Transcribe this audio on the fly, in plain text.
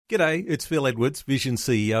G'day, it's Phil Edwards, Vision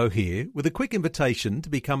CEO here, with a quick invitation to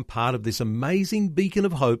become part of this amazing beacon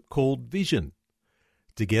of hope called Vision.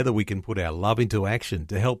 Together we can put our love into action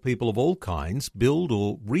to help people of all kinds build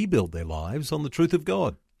or rebuild their lives on the truth of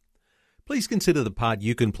God. Please consider the part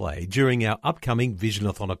you can play during our upcoming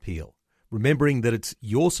Visionathon appeal, remembering that it's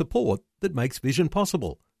your support that makes Vision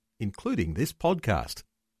possible, including this podcast.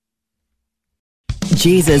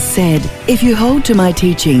 Jesus said, "If you hold to my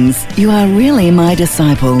teachings, you are really my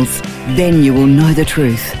disciples. Then you will know the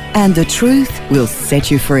truth, and the truth will set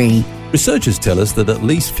you free." Researchers tell us that at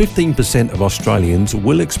least 15% of Australians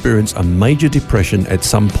will experience a major depression at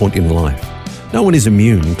some point in life. No one is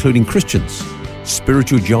immune, including Christians.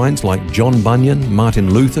 Spiritual giants like John Bunyan,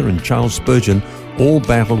 Martin Luther and Charles Spurgeon all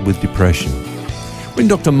battled with depression. When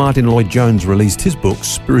Dr. Martin Lloyd-Jones released his book,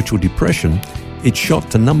 Spiritual Depression, it shot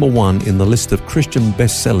to number 1 in the list of Christian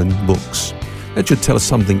best-selling books. That should tell us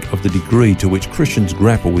something of the degree to which Christians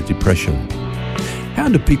grapple with depression. How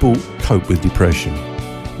do people cope with depression?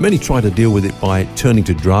 Many try to deal with it by turning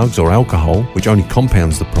to drugs or alcohol, which only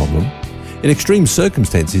compounds the problem. In extreme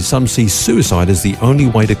circumstances, some see suicide as the only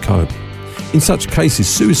way to cope. In such cases,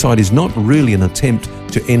 suicide is not really an attempt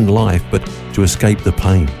to end life, but to escape the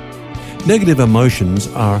pain. Negative emotions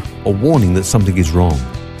are a warning that something is wrong.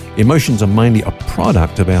 Emotions are mainly a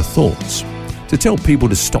product of our thoughts. To tell people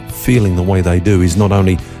to stop feeling the way they do is not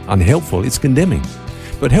only unhelpful, it's condemning.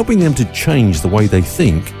 But helping them to change the way they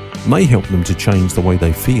think may help them to change the way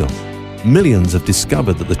they feel. Millions have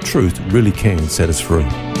discovered that the truth really can set us free.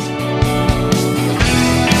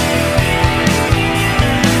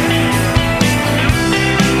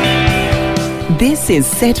 This is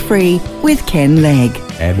Set Free with Ken Legg.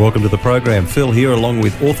 And welcome to the program. Phil here along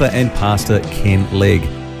with author and pastor Ken Legg.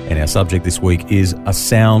 And our subject this week is a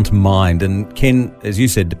sound mind. And Ken, as you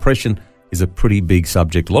said, depression is a pretty big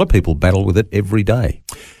subject. A lot of people battle with it every day.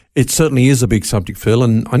 It certainly is a big subject, Phil,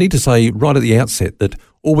 and I need to say right at the outset that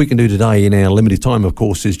all we can do today in our limited time, of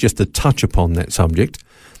course, is just to touch upon that subject.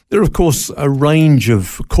 There are, of course, a range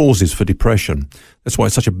of causes for depression. That's why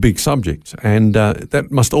it's such a big subject, and that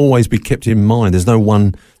must always be kept in mind. There's no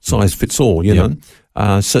one size fits all, you know.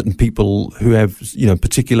 Certain people who have,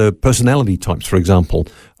 particular personality types, for example,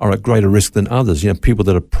 are at greater risk than others. People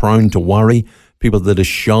that are prone to worry, people that are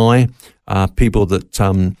shy, people that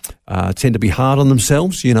tend to be hard on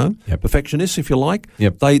themselves, perfectionists, if you like.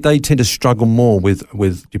 They tend to struggle more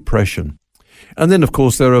with depression. And then, of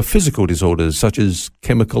course, there are physical disorders such as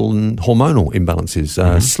chemical and hormonal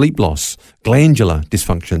imbalances, sleep loss, glandular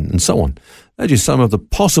dysfunction, and so on. They're just some of the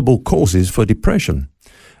possible causes for depression.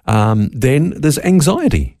 Then there's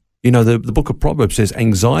anxiety. The book of Proverbs says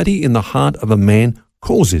anxiety in the heart of a man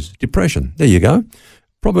causes depression. There you go.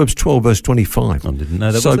 Proverbs 12 verse 25. I didn't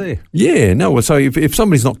know that was there. Yeah, no. So if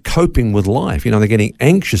somebody's not coping with life, they're getting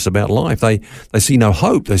anxious about life, they see no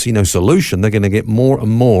hope, they see no solution, they're going to get more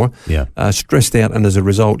and more stressed out, and as a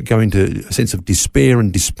result go into a sense of despair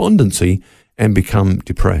and despondency and become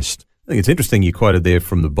depressed. I think it's interesting you quoted there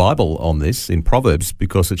from the Bible on this in Proverbs,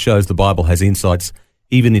 because it shows the Bible has insights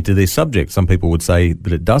even into this subject. Some people would say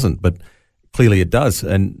that it doesn't, but clearly it does,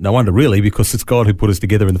 and no wonder really, because it's God who put us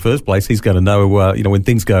together in the first place. He's going to know, when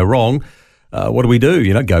things go wrong, what do we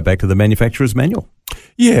do? Go back to the manufacturer's manual.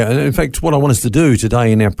 Yeah, and in fact, what I want us to do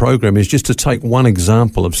today in our program is just to take one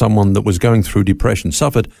example of someone that was going through depression,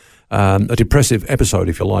 suffered a depressive episode,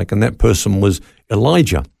 if you like, and that person was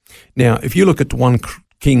Elijah. Now, if you look at 1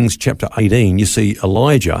 Kings chapter 18, you see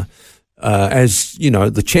Elijah as,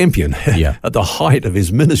 the champion at the height of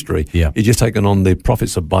his ministry. He'd just taken on the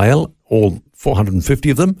prophets of Baal, all 450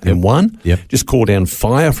 of them in one, just call down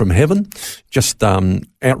fire from heaven, just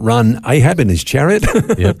outrun Ahab in his chariot.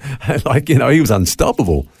 He was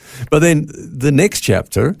unstoppable. But then the next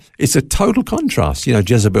chapter, it's a total contrast.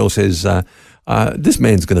 Jezebel says, this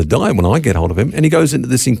man's going to die when I get hold of him. And he goes into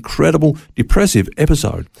this incredible depressive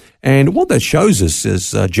episode. And what that shows us,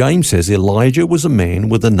 as James says, Elijah was a man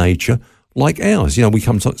with a nature like ours. We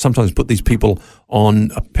sometimes put these people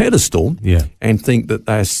on a pedestal and think that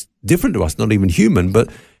they're different to us, not even human, but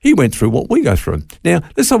he went through what we go through. Now,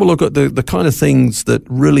 let's have a look at the kind of things that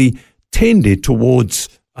really tended towards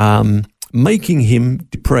making him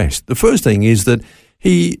depressed. The first thing is that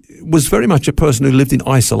he was very much a person who lived in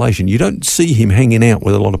isolation. You don't see him hanging out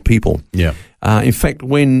with a lot of people. In fact,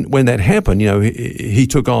 when that happened, he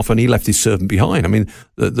took off and he left his servant behind. I mean,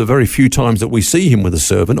 the very few times that we see him with a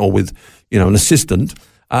servant or with, an assistant,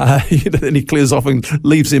 then he clears off and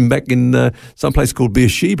leaves him back in some place called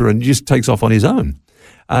Beersheba and just takes off on his own.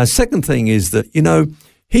 Second thing is that,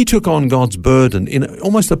 he took on God's burden in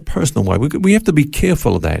almost a personal way. We have to be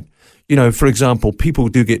careful of that. For example, people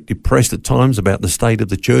do get depressed at times about the state of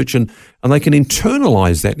the church, and they can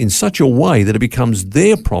internalize that in such a way that it becomes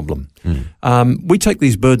their problem. We take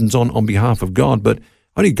these burdens on behalf of God, but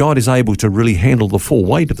only God is able to really handle the full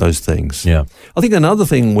weight of those things. Yeah. I think another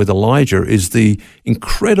thing with Elijah is the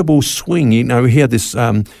incredible swing. He had this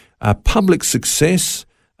public success,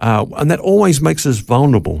 and that always makes us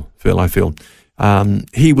vulnerable, Phil, I feel.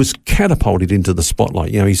 He was catapulted into the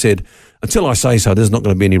spotlight. He said, until I say so, there's not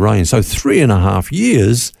going to be any rain. So 3.5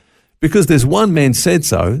 years, because there's one man said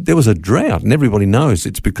so, there was a drought, and everybody knows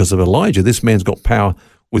it's because of Elijah. This man's got power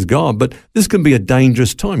with God, but this can be a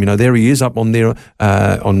dangerous time. There he is up on there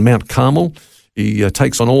on Mount Carmel. He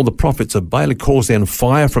takes on all the prophets of Baal. He calls down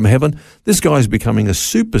fire from heaven. This guy's becoming a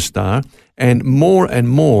superstar, and more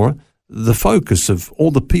the focus of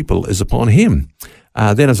all the people is upon him.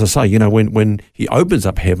 Then, as I say, when he opens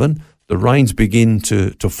up heaven, the rains begin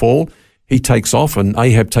to fall. He takes off, and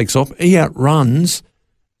Ahab takes off. He outruns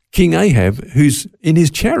King Ahab, who's in his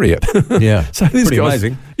chariot. Yeah, so pretty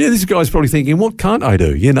amazing. Yeah, this guy's probably thinking, what can't I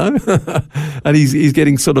do, And he's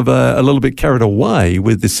getting sort of a little bit carried away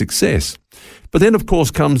with this success. But then, of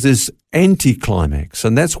course, comes this anticlimax,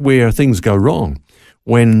 and that's where things go wrong.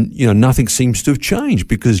 When, nothing seems to have changed,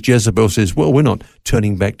 because Jezebel says, well, we're not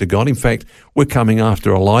turning back to God. In fact, we're coming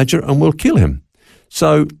after Elijah and we'll kill him.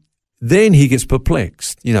 So then he gets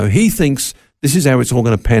perplexed. He thinks this is how it's all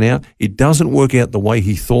going to pan out. It doesn't work out the way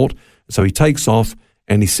he thought. So he takes off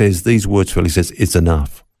and he says these words, Phil. He says, it's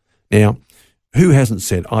enough. Now, who hasn't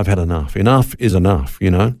said, I've had enough? Enough is enough,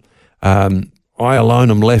 I alone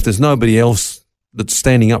am left. There's nobody else that's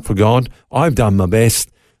standing up for God. I've done my best.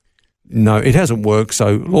 No, it hasn't worked,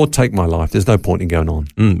 so Lord, take my life. There's no point in going on.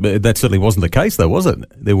 But that certainly wasn't the case, though, was it?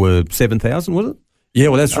 There were 7,000, was it? Yeah,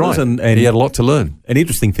 well, that's right. And he had a lot to learn. An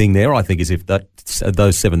interesting thing there, I think, is if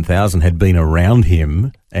those 7,000 had been around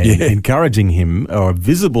him and encouraging him or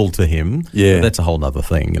visible to him, that's a whole other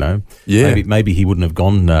thing, Yeah. Maybe he wouldn't have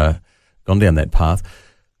gone down that path.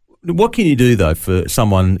 What can you do, though, for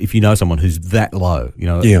someone, if you know someone who's that low?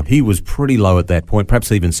 He was pretty low at that point,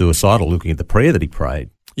 perhaps even suicidal, looking at the prayer that he prayed.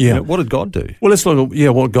 Yeah. What did God do? Well, let's look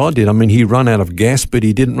at what God did. I mean, he ran out of gas, but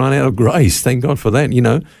he didn't run out of grace. Thank God for that,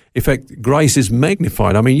 In fact, grace is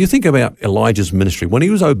magnified. I mean, you think about Elijah's ministry. When he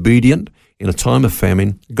was obedient in a time of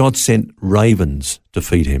famine, God sent ravens to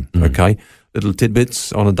feed him, okay? Little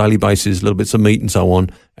tidbits on a daily basis, little bits of meat and so on,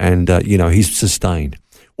 and, he's sustained.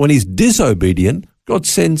 When he's disobedient, God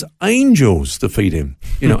sends angels to feed him,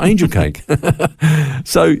 angel cake.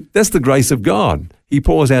 So that's the grace of God. He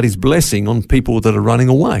pours out his blessing on people that are running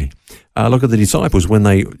away. Look at the disciples. When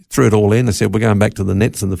they threw it all in, they said, we're going back to the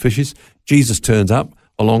nets and the fishes. Jesus turns up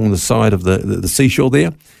along the side of the seashore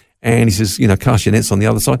there, and he says, cast your nets on the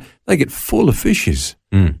other side. They get full of fishes.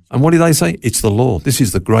 And what do they say? It's the Lord. This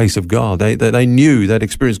is the grace of God. They knew, they'd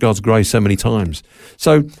experienced God's grace so many times.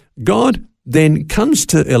 So God then comes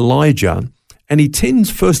to Elijah, and he tends,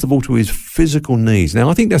 first of all, to his physical needs. Now,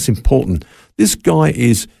 I think that's important. This guy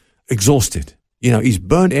is exhausted. He's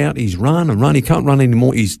burnt out. He's run. He can't run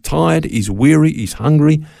anymore. He's tired. He's weary. He's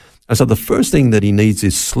hungry. And so the first thing that he needs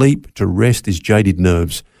is sleep to rest his jaded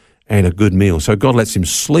nerves and a good meal. So God lets him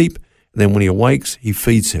sleep. And then when he awakes, he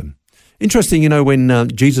feeds him. Interesting, when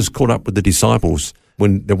Jesus caught up with the disciples,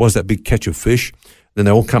 when there was that big catch of fish, then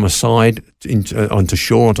they all come aside onto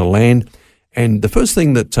shore, onto land. And the first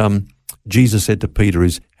thing that Jesus said to Peter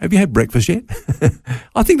is, have you had breakfast yet?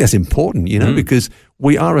 I think that's important, because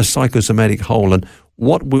we are a psychosomatic whole, and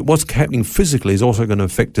what's happening physically is also going to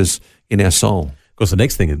affect us in our soul. Of course, the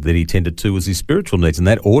next thing that he tended to was his spiritual needs, and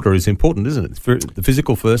that order is important, isn't it? The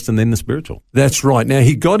physical first and then the spiritual. That's right. Now,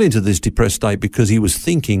 he got into this depressed state because he was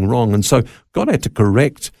thinking wrong, and so God had to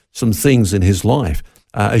correct some things in his life.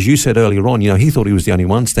 As you said earlier on, he thought he was the only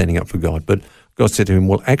one standing up for God, but God said to him,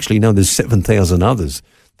 well, actually, no, there's 7,000 others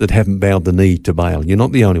that haven't bowed the knee to Baal. You're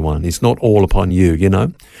not the only one. It's not all upon you,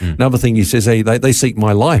 Another thing he says, hey, they seek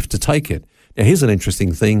my life to take it. Now, here's an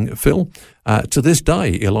interesting thing, Phil. To this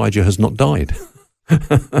day, Elijah has not died.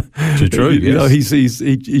 True, yes.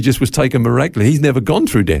 He just was taken miraculously. He's never gone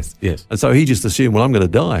through death. Yes. And so he just assumed, well, I'm going to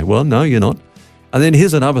die. Well, no, you're not. And then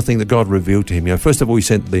here's another thing that God revealed to him. First of all, he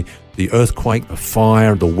sent the earthquake, the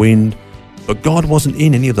fire, the wind. But God wasn't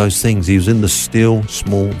in any of those things. He was in the still,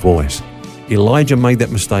 small voice. Elijah made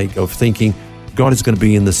that mistake of thinking God is going to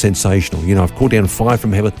be in the sensational. I've called down fire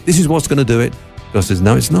from heaven. This is what's going to do it. God says,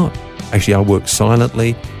 no, it's not. Actually, I work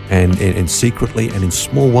silently and secretly and in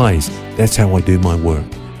small ways. That's how I do my work.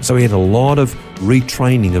 So he had a lot of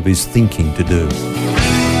retraining of his thinking to do.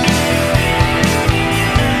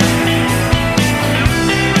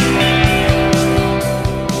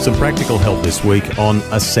 Some practical help this week on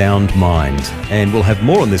a sound mind, and we'll have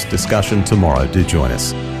more on this discussion tomorrow. Do join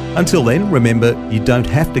us. Until then, remember, you don't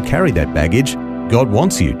have to carry that baggage. God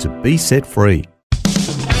wants you to be set free.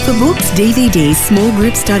 For books, DVDs, small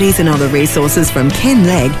group studies and other resources from Ken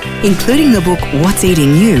Legg, including the book What's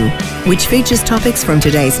Eating You, which features topics from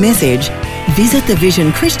today's message, visit the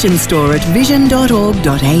Vision Christian store at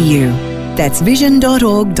vision.org.au. That's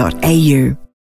vision.org.au.